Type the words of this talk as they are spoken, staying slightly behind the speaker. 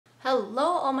Hello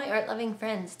all my art loving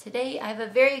friends. Today I have a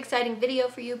very exciting video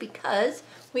for you because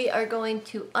we are going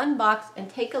to unbox and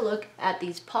take a look at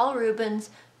these Paul Rubens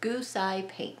Gucai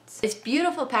paints. It's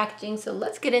beautiful packaging, so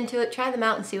let's get into it, try them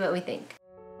out and see what we think.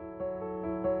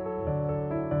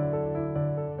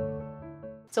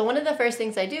 So one of the first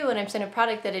things I do when I'm sent a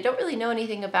product that I don't really know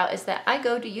anything about is that I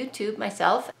go to YouTube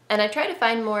myself and I try to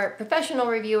find more professional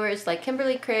reviewers like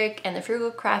Kimberly Crick and the Frugal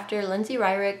Crafter, Lindsay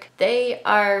Ryrick. They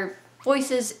are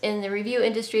voices in the review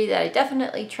industry that I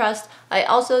definitely trust. I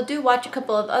also do watch a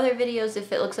couple of other videos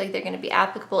if it looks like they're going to be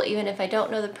applicable, even if I don't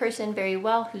know the person very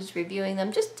well who's reviewing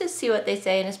them, just to see what they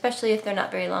say, and especially if they're not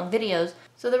very long videos.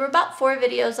 So there were about 4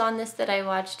 videos on this that I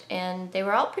watched, and they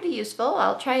were all pretty useful.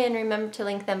 I'll try and remember to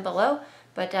link them below,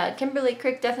 but Kimberly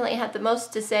Crick definitely had the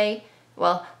most to say.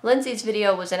 Well, Lindsay's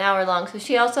video was an hour long, so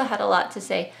she also had a lot to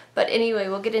say, but anyway,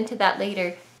 we'll get into that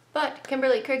later. But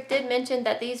Kimberly Crick did mention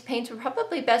that these paints were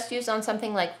probably best used on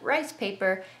something like rice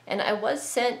paper, and I was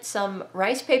sent some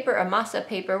rice paper or masa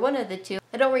paper, one of the two.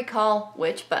 I don't recall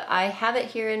which, but I have it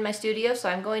here in my studio, so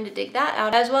I'm going to dig that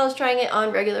out, as well as trying it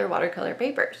on regular watercolor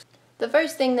papers. The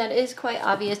first thing that is quite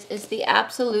obvious is the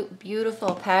absolute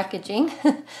beautiful packaging.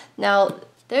 Now,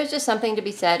 there's just something to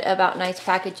be said about nice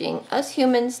packaging. Us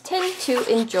humans tend to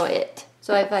enjoy it.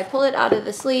 So if I pull it out of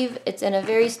the sleeve, it's in a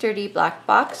very sturdy black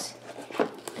box.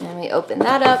 And we open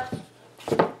that up.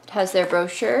 It has their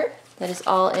brochure that is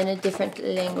all in a different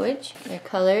language. Their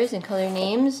colors and color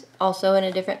names also in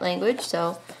a different language.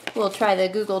 So we'll try the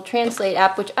Google Translate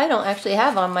app, which I don't actually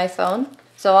have on my phone.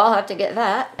 So I'll have to get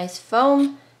that. Nice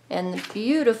foam and the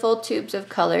beautiful tubes of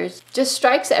colors. Just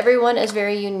strikes everyone as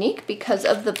very unique because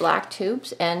of the black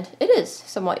tubes, and it is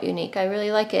somewhat unique. I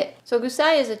really like it. So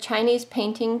Gucai is a Chinese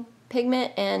painting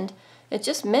pigment, and it's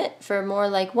just meant for more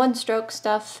like one-stroke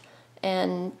stuff.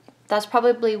 And that's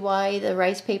probably why the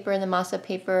rice paper and the masa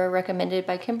paper are recommended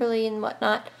by Kimberly and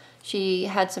whatnot. She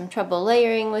had some trouble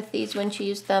layering with these when she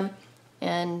used them,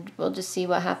 and we'll just see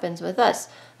what happens with us.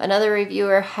 Another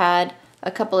reviewer had a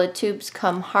couple of tubes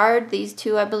come hard, these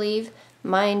two I believe.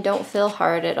 Mine don't feel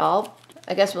hard at all.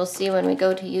 I guess we'll see when we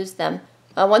go to use them.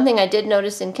 One thing I did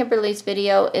notice in Kimberly's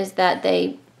video is that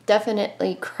they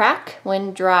definitely crack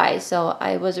when dry. So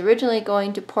I was originally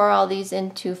going to pour all these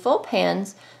into full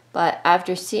pans, but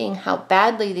after seeing how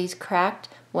badly these cracked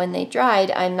when they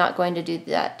dried, I'm not going to do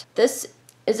that. This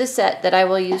is a set that I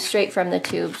will use straight from the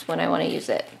tubes when I want to use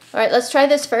it. Alright, let's try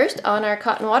this first on our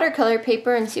cotton watercolor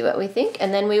paper and see what we think,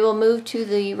 and then we will move to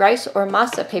the rice or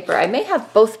masa paper. I may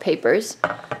have both papers.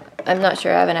 I'm not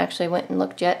sure, I haven't actually went and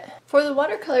looked yet. For the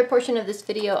watercolor portion of this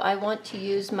video, I want to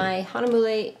use my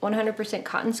Hahnemuhle 100%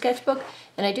 cotton sketchbook,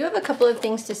 and I do have a couple of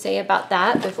things to say about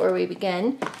that before we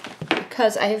begin,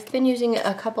 because I have been using it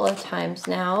a couple of times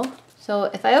now. So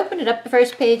if I open it up, the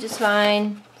first page is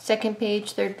fine, second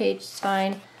page, third page is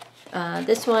fine.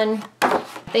 This one, I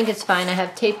think it's fine. I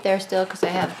have tape there still because I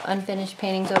have unfinished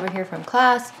paintings over here from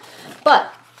class.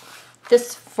 But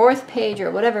this fourth page,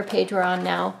 or whatever page we're on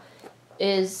now,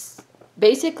 is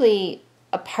basically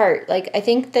apart. Like, I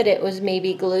think that it was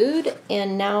maybe glued,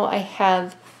 and now I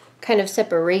have kind of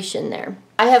separation there.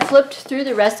 I have flipped through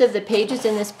the rest of the pages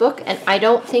in this book, and I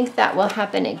don't think that will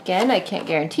happen again. I can't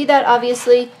guarantee that,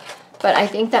 obviously, but I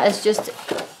think that is just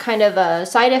kind of a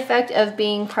side effect of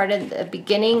being part of the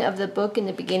beginning of the book and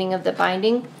the beginning of the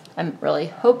binding. I'm really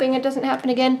hoping it doesn't happen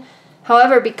again.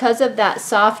 However, because of that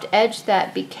soft edge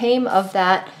that became of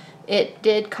that, it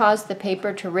did cause the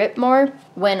paper to rip more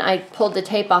when I pulled the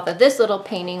tape off of this little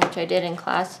painting, which I did in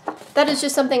class. That is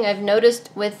just something I've noticed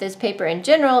with this paper in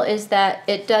general, is that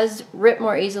it does rip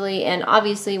more easily, and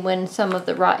obviously when some of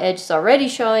the raw edge is already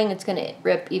showing, it's going to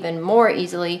rip even more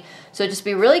easily. So just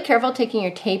be really careful taking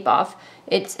your tape off.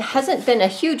 It hasn't been a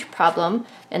huge problem,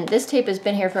 and this tape has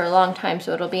been here for a long time,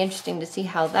 so it'll be interesting to see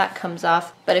how that comes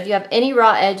off. But if you have any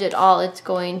raw edge at all, it's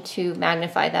going to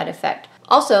magnify that effect.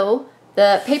 Also,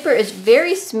 the paper is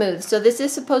very smooth, so this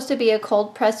is supposed to be a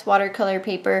cold press watercolor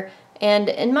paper, and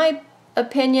in my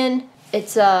opinion,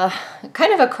 it's a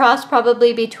kind of a cross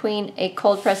probably between a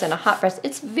cold press and a hot press.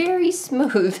 It's very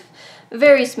smooth,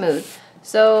 very smooth.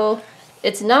 So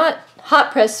it's not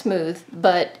hot press smooth,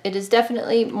 but it is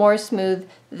definitely more smooth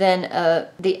than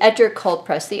the Etcher cold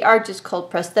press, the Arches cold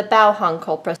press, the Bauhong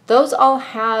cold press. Those all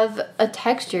have a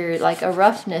texture, like a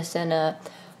roughness and a,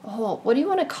 oh, what do you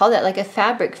want to call that? Like a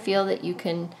fabric feel that you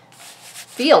can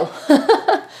feel.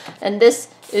 And this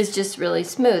is just really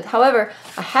smooth. However,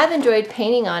 I have enjoyed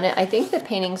painting on it. I think the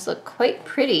paintings look quite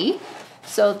pretty,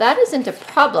 so that isn't a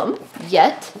problem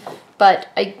yet, but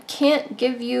I can't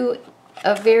give you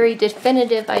a very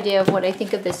definitive idea of what I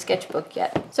think of this sketchbook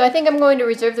yet. So I think I'm going to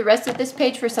reserve the rest of this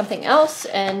page for something else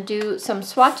and do some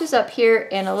swatches up here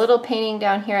and a little painting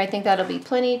down here. I think that'll be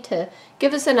plenty to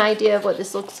give us an idea of what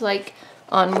this looks like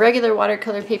on regular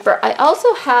watercolor paper. I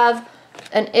also have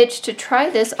an itch to try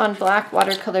this on black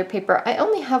watercolor paper. I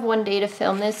only have one day to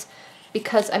film this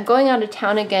because I'm going out of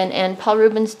town again, and Paul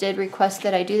Rubens did request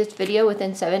that I do this video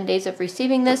within 7 days of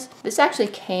receiving this. This actually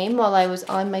came while I was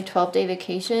on my 12-day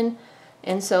vacation,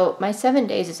 and so my 7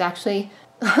 days is actually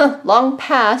long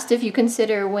past if you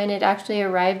consider when it actually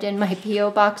arrived in my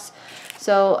P.O. box.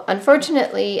 So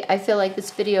unfortunately, I feel like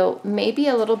this video may be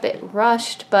a little bit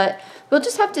rushed, but we'll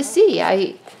just have to see.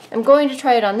 I'm going to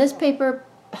try it on this paper,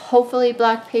 hopefully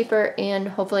black paper, and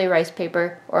hopefully rice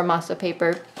paper or masa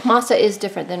paper. Masa is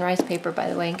different than rice paper, by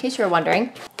the way, in case you're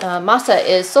wondering. Masa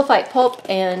is sulfite pulp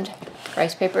and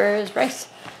rice paper is rice.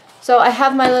 So I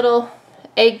have my little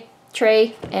egg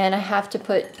tray and I have to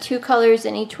put 2 colors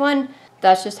in each one.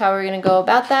 That's just how we're going to go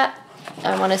about that.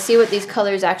 I want to see what these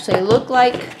colors actually look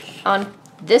like on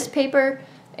this paper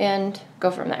and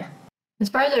go from there. As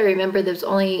far as I remember, there's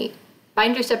only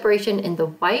binder separation in the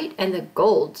white and the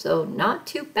gold, so not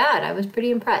too bad. I was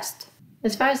pretty impressed.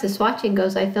 As far as the swatching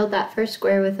goes, I filled that first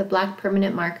square with a black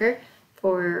permanent marker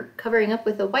for covering up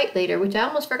with a white later, which I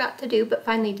almost forgot to do, but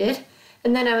finally did.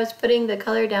 And then I was putting the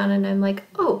color down and I'm like,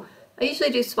 oh, I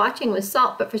usually do swatching with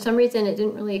salt, but for some reason it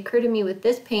didn't really occur to me with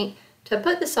this paint to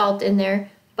put the salt in there.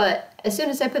 But as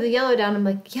soon as I put the yellow down, I'm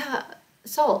like, yeah,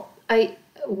 salt.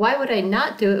 Why would I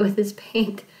not do it with this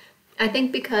paint? I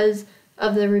think because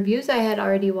of the reviews I had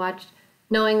already watched,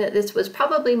 knowing that this was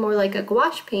probably more like a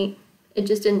gouache paint, it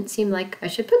just didn't seem like I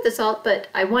should put the salt, but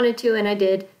I wanted to and I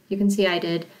did. You can see I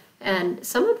did. And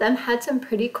some of them had some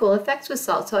pretty cool effects with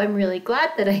salt, so I'm really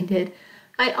glad that I did.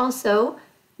 I also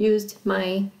used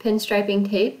my pinstriping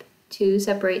tape to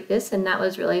separate this, and that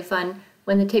was really fun.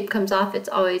 When the tape comes off, it's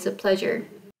always a pleasure.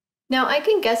 Now I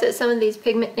can guess at some of these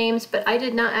pigment names, but I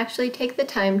did not actually take the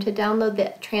time to download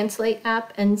the Translate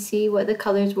app and see what the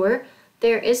colors were.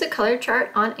 There is a color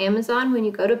chart on Amazon when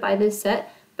you go to buy this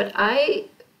set, but I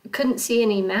couldn't see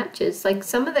any matches. Like,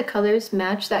 some of the colors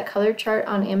match that color chart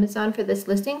on Amazon for this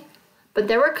listing, but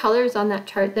there were colors on that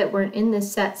chart that weren't in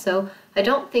this set, so I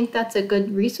don't think that's a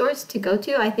good resource to go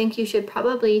to. I think you should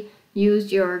probably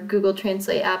use your Google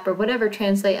Translate app or whatever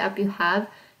Translate app you have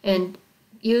and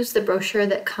use the brochure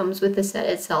that comes with the set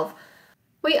itself.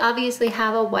 We obviously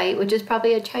have a white, which is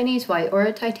probably a Chinese white or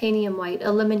a titanium white,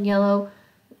 a lemon yellow,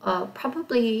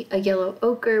 probably a yellow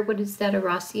ochre. What is that? A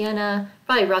raw sienna?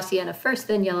 Probably raw sienna first,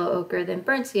 then yellow ochre, then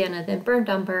burnt sienna, then burnt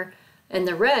umber. And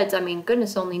the reds, I mean,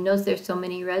 goodness only knows there's so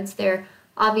many reds there.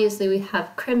 Obviously we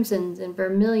have crimsons and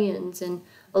vermilions and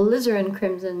alizarin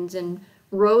crimsons and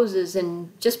roses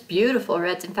and just beautiful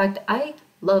reds. In fact, I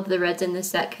love the reds in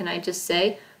this set, can I just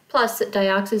say? Plus,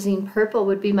 dioxazine purple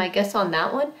would be my guess on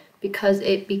that one because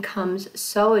it becomes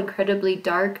so incredibly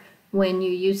dark when you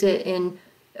use it in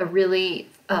a really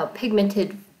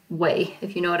pigmented way,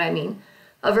 if you know what I mean.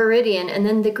 A viridian, and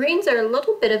then the greens are a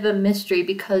little bit of a mystery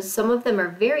because some of them are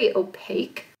very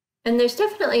opaque, and there's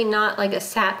definitely not like a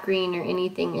sap green or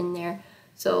anything in there,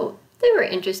 so they were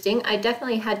interesting. I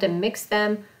definitely had to mix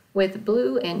them with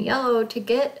blue and yellow to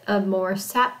get a more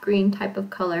sap green type of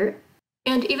color.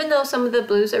 And even though some of the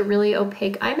blues are really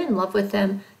opaque, I'm in love with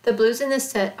them. The blues in this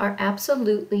set are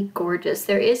absolutely gorgeous.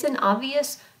 There is an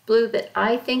obvious blue that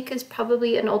I think is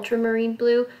probably an ultramarine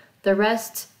blue. The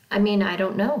rest, I mean, I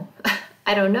don't know.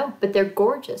 I don't know, but they're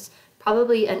gorgeous.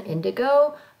 Probably an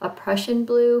indigo, a Prussian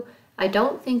blue. I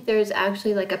don't think there's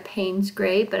actually like a Payne's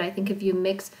gray, but I think if you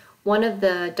mix one of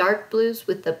the dark blues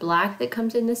with the black that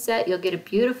comes in this set, you'll get a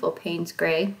beautiful Payne's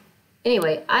gray.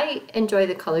 Anyway, I enjoy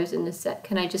the colors in this set.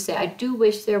 Can I just say, I do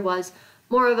wish there was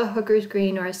more of a hooker's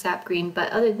green or a sap green,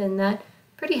 but other than that,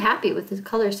 pretty happy with the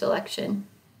color selection.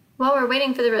 While we're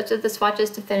waiting for the rest of the swatches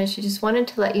to finish, I just wanted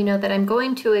to let you know that I'm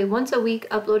going to a once-a-week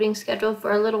uploading schedule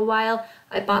for a little while.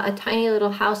 I bought a tiny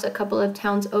little house a couple of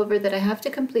towns over that I have to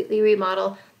completely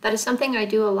remodel. That is something I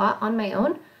do a lot on my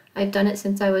own. I've done it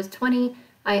since I was 20.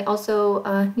 I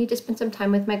also need to spend some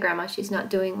time with my grandma. She's not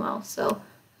doing well, so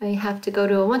I have to go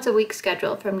to a once-a-week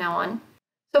schedule from now on.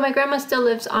 So my grandma still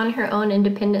lives on her own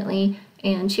independently,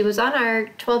 and she was on our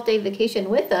 12-day vacation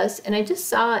with us, and I just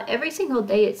saw every single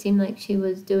day it seemed like she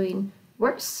was doing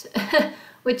worse,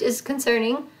 which is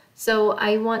concerning. So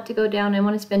I want to go down. I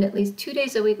want to spend at least 2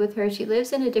 days a week with her. She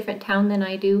lives in a different town than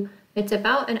I do. It's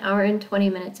about an hour and 20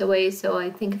 minutes away, so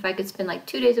I think if I could spend like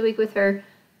 2 days a week with her,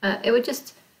 it would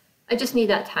just... I just need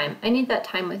that time. I need that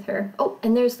time with her. Oh,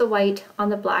 and there's the white on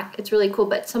the black. It's really cool,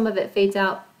 but some of it fades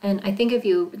out, and I think if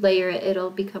you layer it, it'll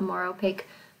become more opaque.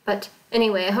 But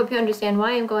anyway, I hope you understand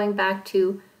why I'm going back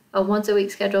to a once-a-week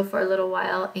schedule for a little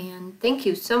while, and thank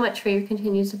you so much for your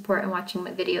continued support and watching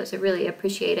my videos. I really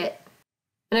appreciate it.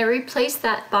 And I replaced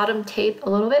that bottom tape a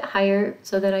little bit higher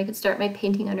so that I could start my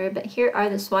painting under it, but here are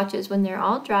the swatches when they're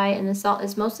all dry and the salt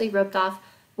is mostly rubbed off.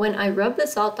 When I rub the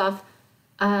salt off,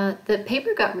 the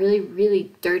paper got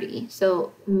really dirty,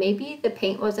 so maybe the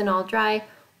paint wasn't all dry,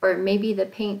 or maybe the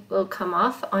paint will come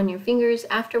off on your fingers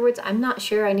afterwards. I'm not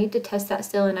sure. I need to test that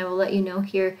still, and I will let you know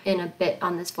here in a bit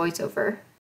on this voiceover.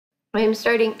 I am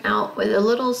starting out with a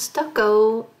little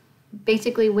stucco,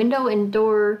 basically window and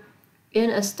door in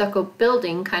a stucco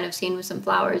building kind of scene with some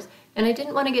flowers. And I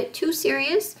didn't want to get too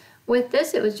serious with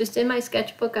this. It was just in my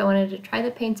sketchbook. I wanted to try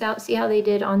the paints out, see how they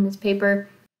did on this paper,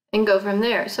 and go from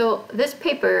there. So this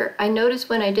paper, I noticed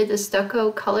when I did the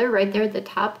stucco color right there at the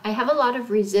top, I have a lot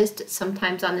of resist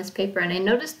sometimes on this paper, and I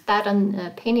noticed that on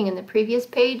the painting in the previous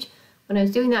page when I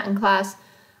was doing that in class.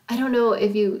 I don't know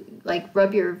if you like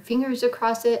rub your fingers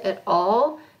across it at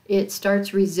all, it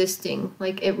starts resisting.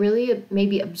 Like it really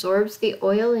maybe absorbs the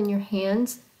oil in your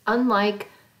hands. Unlike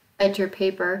etcher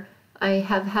paper, I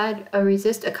have had a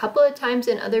resist a couple of times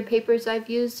in other papers I've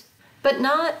used, but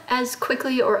not as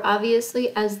quickly or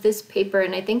obviously as this paper,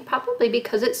 and I think probably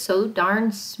because it's so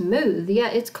darn smooth. Yeah,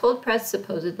 it's cold pressed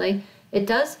supposedly. It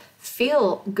does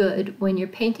feel good when you're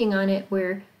painting on it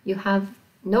where you have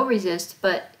no resist,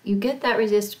 but you get that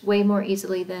resist way more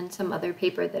easily than some other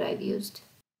paper that I've used.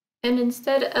 And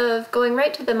instead of going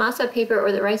right to the masa paper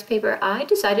or the rice paper, I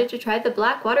decided to try the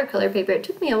black watercolor paper. It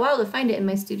took me a while to find it in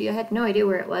my studio. I had no idea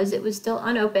where it was. It was still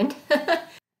unopened.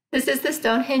 This is the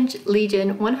Stonehenge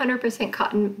Legion 100%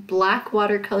 cotton black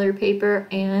watercolor paper,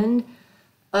 and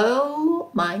oh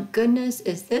my goodness,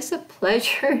 is this a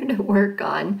pleasure to work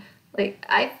on. Like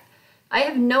I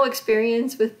have no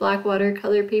experience with black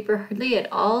watercolor paper, hardly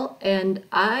at all, and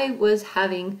I was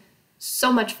having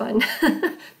so much fun.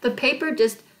 The paper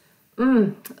just,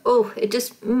 it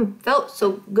just felt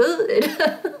so good.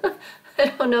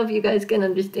 I don't know if you guys can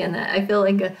understand that. I feel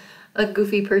like a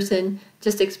goofy person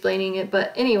just explaining it,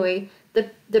 but anyway,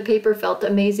 the paper felt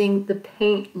amazing. The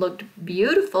paint looked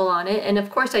beautiful on it, and of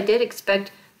course I did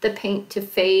expect the paint to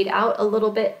fade out a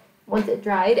little bit once it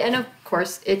dried, and of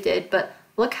course it did, but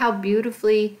look how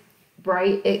beautifully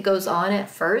bright it goes on at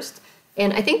first.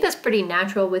 And I think that's pretty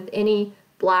natural with any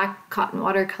black cotton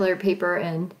watercolor paper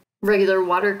and regular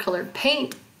watercolor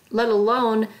paint, let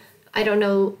alone, I don't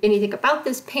know anything about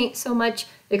this paint so much,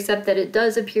 except that it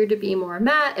does appear to be more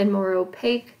matte and more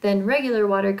opaque than regular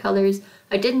watercolors.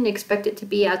 I didn't expect it to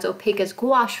be as opaque as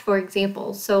gouache, for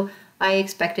example, so I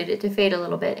expected it to fade a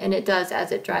little bit, and it does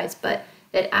as it dries, but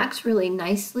it acts really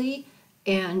nicely.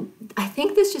 And I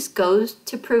think this just goes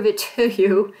to prove it to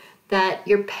you that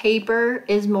your paper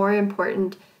is more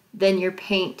important than your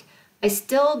paint. I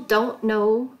still don't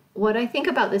know what I think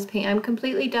about this paint. I'm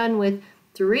completely done with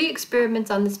 3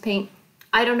 experiments on this paint.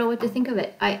 I don't know what to think of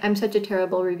it. I'm such a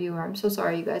terrible reviewer. I'm so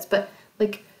sorry, you guys. But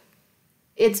like,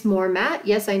 it's more matte.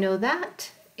 Yes, I know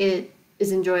that. It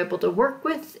is enjoyable to work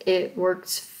with. It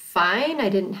works fine. I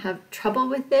didn't have trouble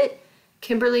with it.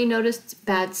 Kimberly noticed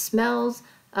bad smells.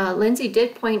 Lindsay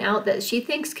did point out that she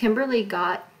thinks Kimberly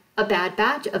got a bad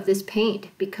batch of this paint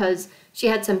because she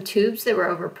had some tubes that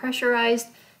were overpressurized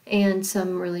and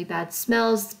some really bad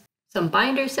smells, some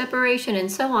binder separation, and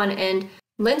so on. And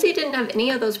Lindsay didn't have any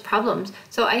of those problems.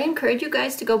 So I encourage you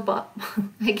guys to go,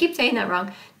 I keep saying that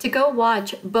wrong, to go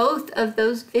watch both of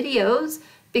those videos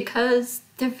because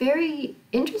they're very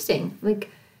interesting. Like,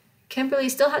 Kimberly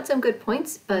still had some good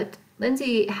points, but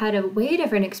Lindsay had a way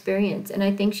different experience, and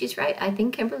I think she's right. I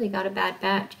think Kimberly got a bad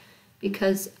batch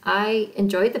because I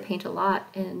enjoyed the paint a lot,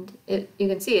 and you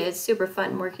can see it's super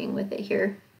fun working with it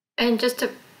here. And just to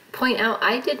point out,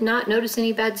 I did not notice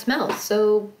any bad smells,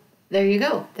 so there you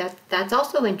go. That's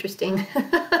also interesting.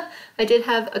 I did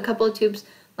have a couple of tubes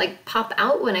like pop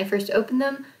out when I first opened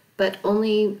them, but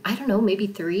only, I don't know, maybe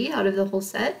 3 out of the whole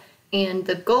set. And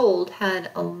the gold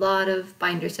had a lot of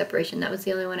binder separation. That was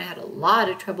the only one I had a lot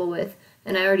of trouble with.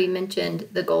 And I already mentioned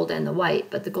the gold and the white,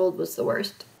 but the gold was the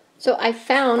worst. So I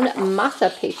found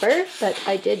masa paper, but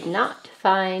I did not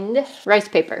find rice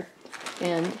paper.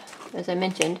 And as I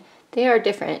mentioned, they are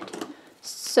different.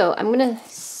 So I'm going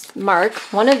to mark.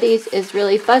 One of these is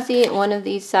really fuzzy, and one of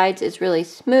these sides is really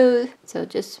smooth. So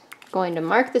just going to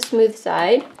mark the smooth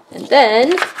side. And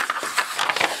then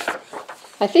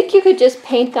I think you could just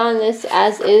paint on this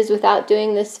as is without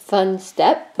doing this fun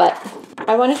step, but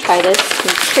I want to try this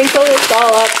and crinkle this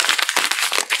all up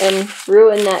and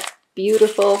ruin that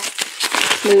beautiful,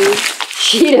 smooth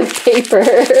sheet of paper.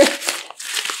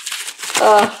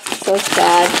 Oh, so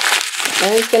sad.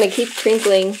 I'm just going to keep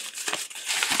crinkling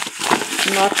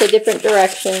in lots of different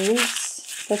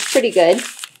directions. That's pretty good.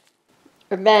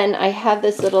 And then I have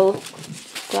this little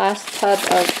glass tub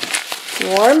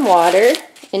of warm water,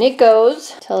 and it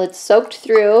goes till it's soaked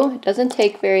through. It doesn't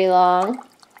take very long.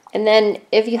 And then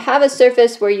if you have a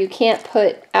surface where you can't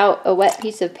put out a wet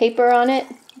piece of paper on it,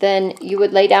 then you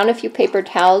would lay down a few paper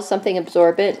towels, something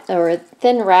absorbent, or a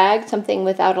thin rag, something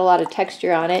without a lot of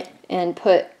texture on it, and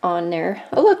put on there.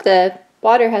 Oh look, the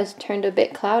water has turned a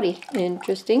bit cloudy.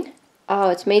 Interesting. Oh,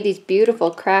 it's made these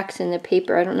beautiful cracks in the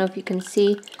paper. I don't know if you can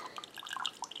see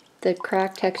the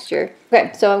crack texture.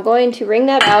 Okay, so I'm going to wring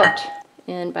that out,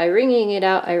 and by wringing it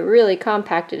out, I really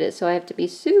compacted it, so I have to be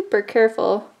super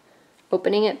careful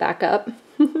opening it back up.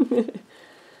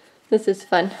 This is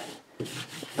fun.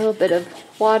 A little bit of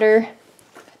water.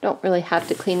 I don't really have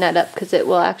to clean that up because it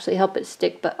will actually help it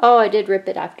stick, but oh, I did rip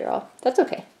it after all. That's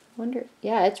okay. Wonder,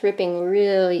 yeah, it's ripping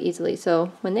really easily.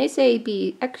 So when they say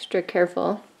be extra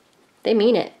careful, they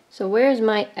mean it. So where's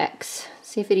my X?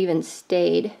 See if it even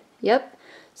stayed. Yep.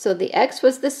 So the X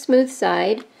was the smooth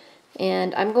side,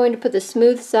 and I'm going to put the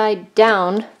smooth side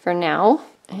down for now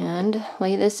and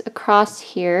lay this across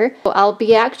here. So I'll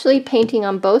be actually painting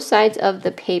on both sides of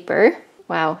the paper.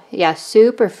 Wow, yeah,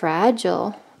 super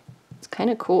fragile. It's kind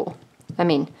of cool. I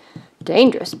mean,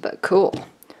 dangerous, but cool.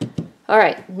 All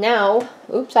right, now,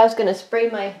 oops, I was gonna spray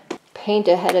my paint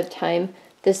ahead of time.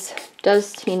 This does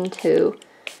seem to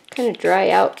kind of dry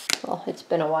out. Well, it's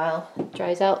been a while. It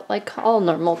dries out like all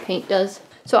normal paint does.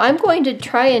 So I'm going to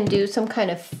try and do some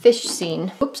kind of fish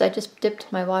scene. Oops, I just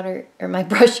dipped my water, or my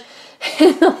brush,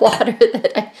 in the water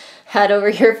that I had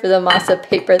over here for the masa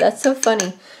paper. That's so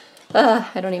funny.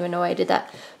 I don't even know why I did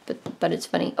that, but it's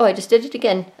funny. Oh, I just did it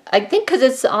again. I think because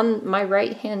it's on my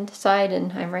right-hand side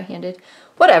and I'm right-handed.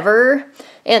 Whatever.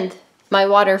 And my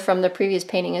water from the previous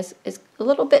painting is a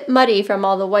little bit muddy from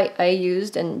all the white I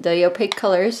used and the opaque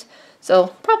colors,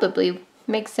 so probably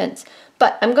makes sense.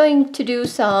 But I'm going to do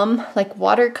some like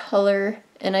watercolor,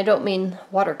 and I don't mean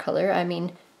watercolor, I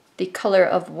mean the color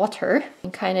of water,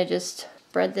 and kind of just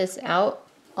spread this out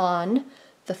on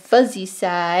the fuzzy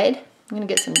side. I'm gonna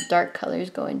get some dark colors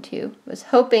going too. I was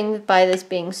hoping by this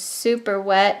being super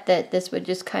wet that this would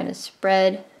just kind of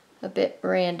spread a bit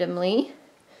randomly.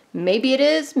 Maybe it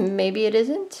is, maybe it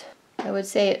isn't. I would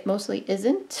say it mostly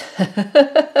isn't.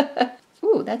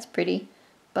 Ooh, that's pretty,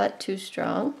 but too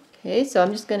strong. Okay, so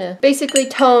I'm just gonna basically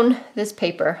tone this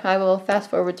paper. I will fast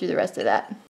forward through the rest of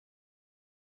that.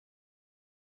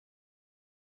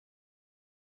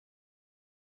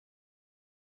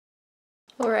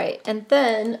 All right, and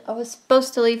then I was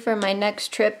supposed to leave for my next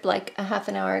trip like a half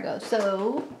an hour ago.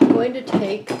 So I'm going to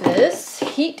take this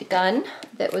heat gun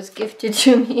that was gifted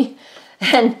to me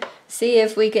and see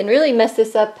if we can really mess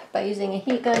this up by using a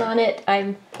heat gun on it.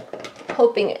 I'm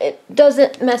hoping it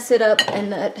doesn't mess it up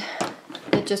and that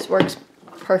it just works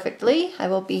perfectly. I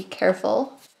will be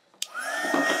careful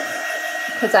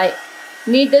because I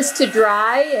need this to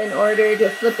dry in order to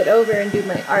flip it over and do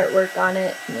my artwork on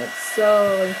it, and it's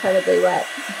so incredibly wet.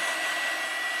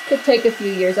 Could take a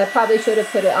few years. I probably should have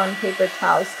put it on paper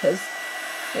towels because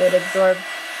it would absorb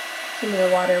some of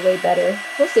the water way better.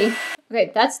 We'll see.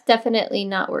 Okay, that's definitely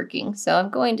not working, so I'm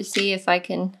going to see if I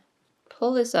can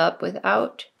pull this up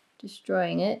without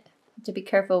destroying it. To be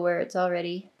careful where it's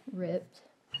already ripped.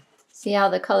 See how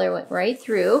the color went right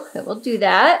through? It will do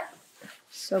that.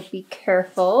 So be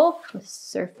careful with the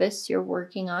surface you're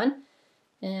working on.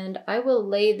 And I will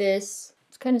lay this,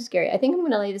 it's kind of scary. I think I'm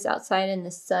going to lay this outside in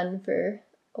the sun for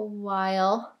a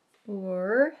while.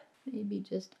 Or maybe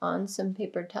just on some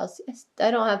paper towels.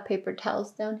 I don't have paper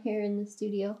towels down here in the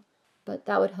studio, but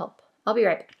that would help. I'll be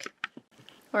right back.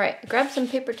 All right, grab some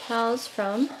paper towels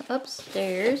from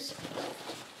upstairs.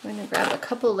 I'm going to grab a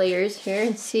couple layers here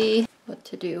and see what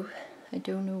to do. I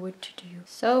don't know what to do.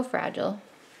 So fragile.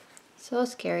 So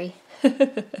scary.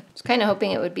 I was kind of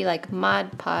hoping it would be like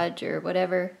Mod Podge or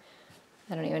whatever.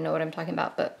 I don't even know what I'm talking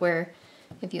about, but where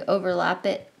if you overlap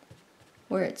it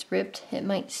where it's ripped, it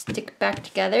might stick back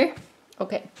together.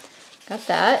 Okay, got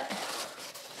that.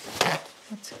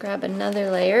 Let's grab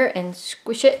another layer and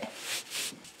squish it.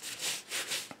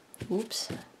 Oops,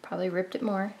 probably ripped it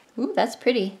more. Ooh, that's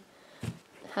pretty.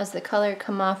 Has the color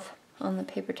come off on the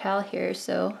paper towel here,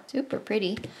 so super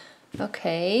pretty.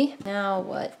 Okay, now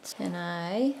what? Can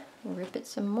I rip it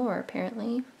some more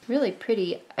apparently? Really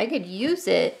pretty. I could use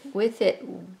it with it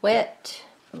wet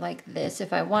like this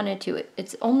if I wanted to.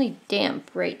 It's only damp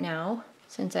right now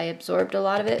since I absorbed a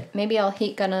lot of it. Maybe I'll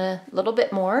heat gun a little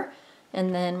bit more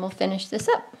and then we'll finish this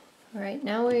up. All right,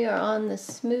 now we are on the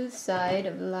smooth side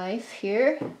of life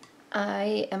here.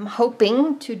 I am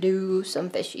hoping to do some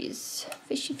fishies.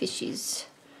 Fishy fishies.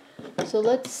 So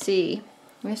let's see.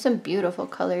 There's some beautiful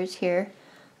colors here.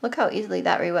 Look how easily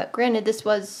that re-wet. Granted, this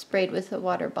was sprayed with a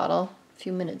water bottle a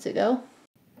few minutes ago.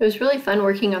 It was really fun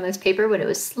working on this paper, but it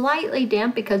was slightly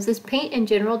damp because this paint in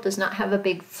general does not have a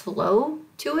big flow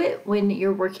to it when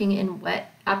you're working in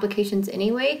wet applications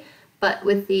anyway. But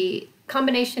with the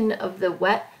combination of the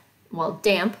wet, well,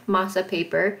 damp masa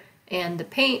paper and the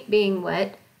paint being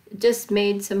wet, it just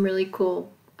made some really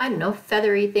cool, I don't know,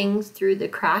 feathery things through the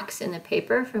cracks in the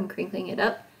paper from crinkling it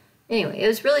up. Anyway, it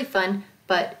was really fun,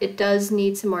 but it does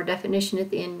need some more definition at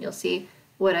the end. You'll see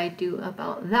what I do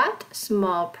about that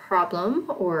small problem,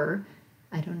 or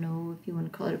I don't know if you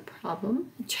want to call it a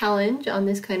problem, a challenge on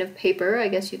this kind of paper, I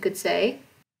guess you could say.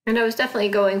 And I was definitely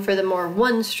going for the more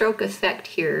one-stroke effect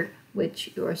here,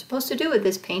 which you're supposed to do with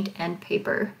this paint and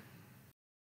paper.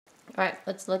 All right,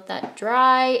 let's let that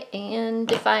dry and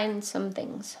define some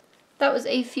things. That was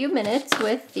a few minutes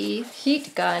with the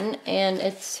heat gun, and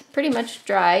it's pretty much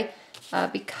dry.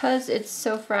 Because it's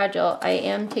so fragile, I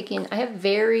have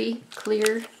very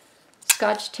clear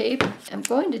Scotch tape. I'm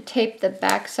going to tape the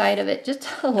back side of it just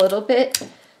a little bit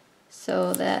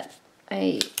so that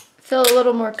I feel a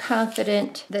little more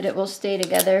confident that it will stay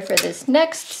together for this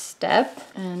next step.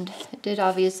 And it did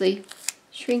obviously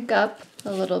shrink up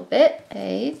a little bit.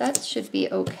 Okay, that should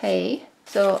be okay.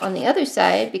 So on the other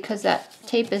side, because that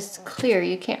tape is clear,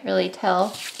 you can't really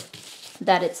tell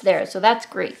that it's there. So that's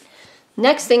great.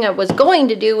 Next thing I was going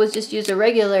to do was just use a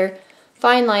regular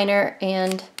fine liner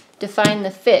and define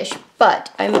the fish,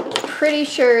 but I'm pretty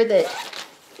sure that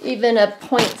even a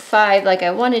 0.5 like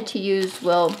I wanted to use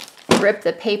will rip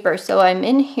the paper. So I'm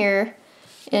in here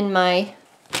in my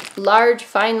large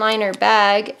fine liner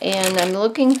bag, and I'm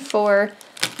looking for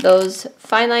those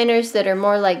fine liners that are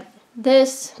more like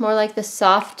this, more like the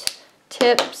soft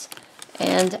tips.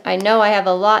 And I know I have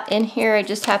a lot in here, I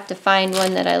just have to find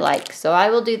one that I like. So I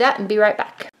will do that and be right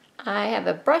back. I have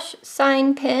a brush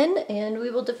sign pen and we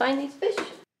will define these fish.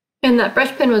 And that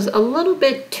brush pen was a little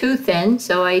bit too thin,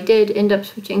 so I did end up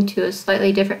switching to a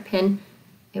slightly different pen.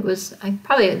 It was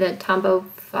probably the Tombow,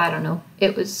 I don't know,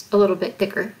 it was a little bit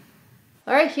thicker.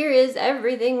 Alright, here is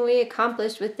everything we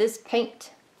accomplished with this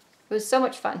paint. It was so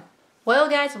much fun. Well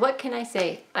guys, what can I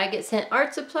say? I get sent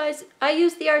art supplies, I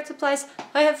use the art supplies,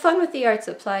 I have fun with the art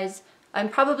supplies. I'm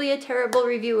probably a terrible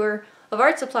reviewer of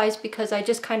art supplies because I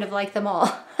just kind of like them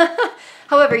all.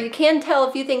 However, you can tell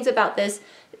a few things about this.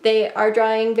 They are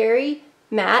drying very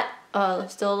matte,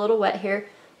 still a little wet here,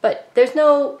 but there's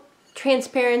no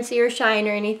transparency or shine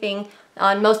or anything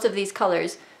on most of these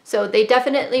colors. So they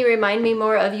definitely remind me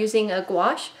more of using a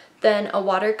gouache than a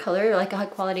watercolor, like a high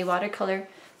quality watercolor.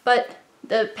 But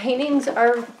the paintings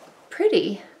are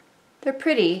pretty. They're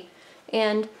pretty.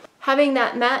 And having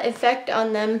that matte effect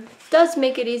on them does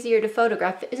make it easier to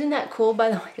photograph. Isn't that cool? By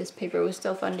the way, this paper was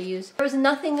still fun to use. There was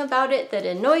nothing about it that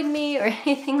annoyed me or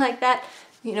anything like that.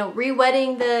 You know,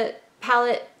 re-wetting the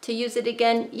palette to use it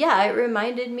again, yeah, it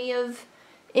reminded me of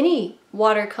any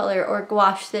watercolor or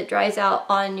gouache that dries out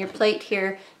on your plate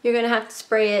here. You're gonna have to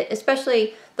spray it,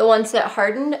 especially the ones that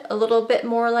hardened a little bit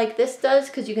more like this does,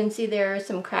 because you can see there are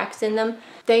some cracks in them.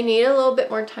 They need a little bit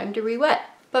more time to re-wet.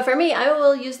 But for me, I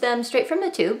will use them straight from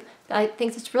the tube. I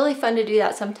think it's really fun to do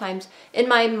that sometimes. In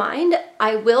my mind,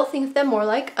 I will think of them more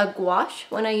like a gouache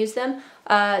when I use them.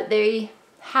 They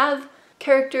have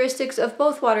characteristics of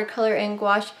both watercolor and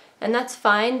gouache, and that's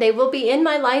fine. They will be in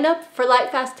my lineup for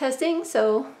light fast testing,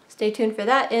 so stay tuned for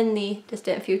that in the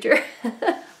distant future.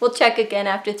 We'll check again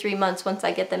after 3 months once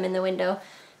I get them in the window.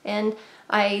 And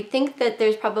I think that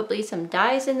there's probably some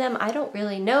dyes in them. I don't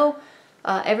really know.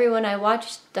 Everyone I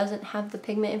watch doesn't have the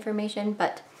pigment information,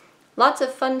 but lots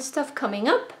of fun stuff coming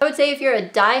up. I would say if you're a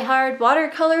die-hard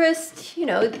watercolorist, you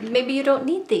know, maybe you don't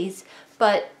need these.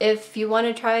 But if you want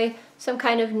to try some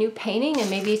kind of new painting and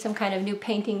maybe some kind of new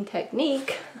painting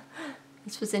technique,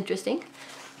 this was interesting,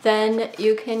 then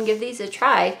you can give these a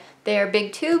try. They are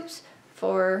big tubes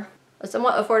for a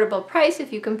somewhat affordable price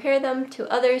if you compare them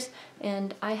to others,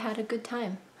 and I had a good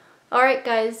time. Alright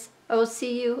guys, I will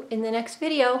see you in the next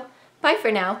video. Bye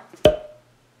for now.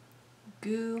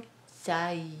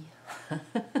 Gucai.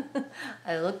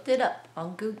 I looked it up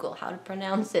on Google how to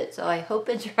pronounce it, so I hope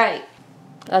it's right.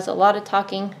 That's a lot of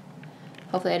talking.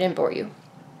 Hopefully I didn't bore you.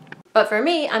 But for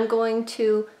me, I'm going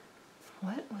to...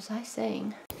 What was I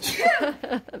saying?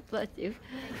 Bless you.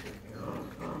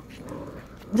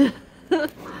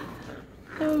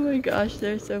 Oh my gosh,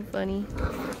 they're so funny.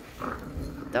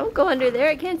 Don't go under there.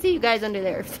 I can't see you guys under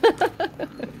there.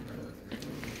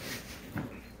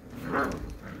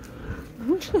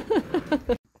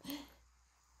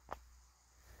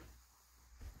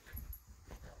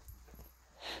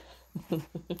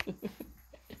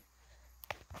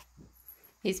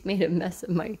 He's made a mess of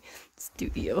my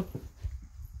studio.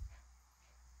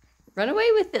 Run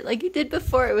away with it like he did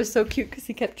before. It was so cute because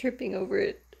he kept tripping over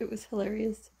it. It was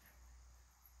hilarious.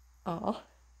 Aw,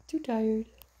 too tired.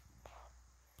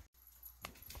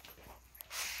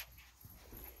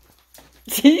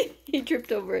 See? He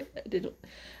tripped over it.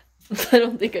 I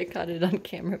don't think I caught it on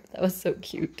camera, but that was so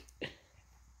cute.